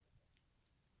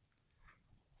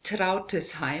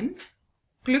Trautes Heim,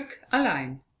 Glück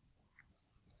allein.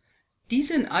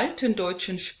 Diesen alten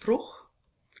deutschen Spruch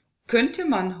könnte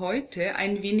man heute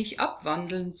ein wenig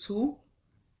abwandeln zu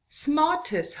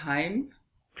Smartes Heim,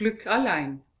 Glück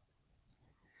allein.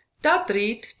 Da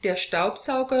dreht der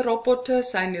Staubsaugerroboter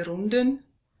seine Runden,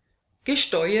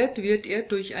 gesteuert wird er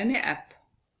durch eine App.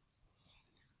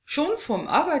 Schon vom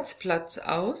Arbeitsplatz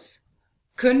aus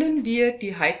können wir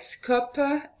die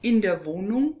Heizkörper in der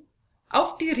Wohnung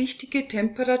auf die richtige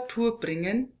Temperatur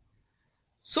bringen,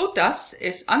 so dass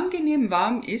es angenehm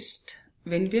warm ist,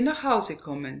 wenn wir nach Hause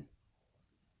kommen.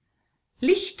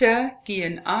 Lichter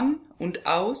gehen an und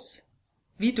aus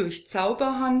wie durch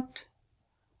Zauberhand,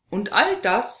 und all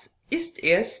das ist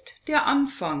erst der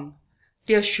Anfang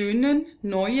der schönen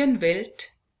neuen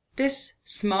Welt des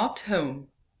Smart Home.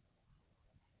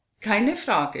 Keine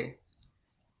Frage,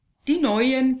 die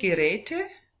neuen Geräte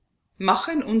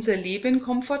machen unser Leben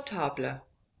komfortabler.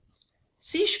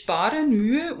 Sie sparen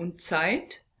Mühe und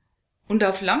Zeit und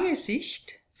auf lange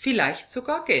Sicht vielleicht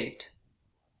sogar Geld.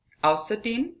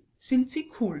 Außerdem sind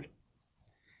sie cool.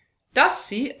 Dass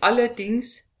sie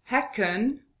allerdings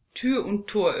Hackern Tür und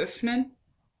Tor öffnen,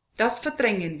 das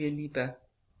verdrängen wir lieber.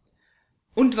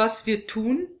 Und was wir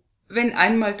tun, wenn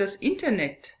einmal das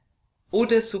Internet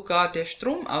oder sogar der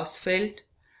Strom ausfällt,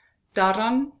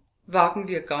 daran wagen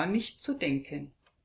wir gar nicht zu denken.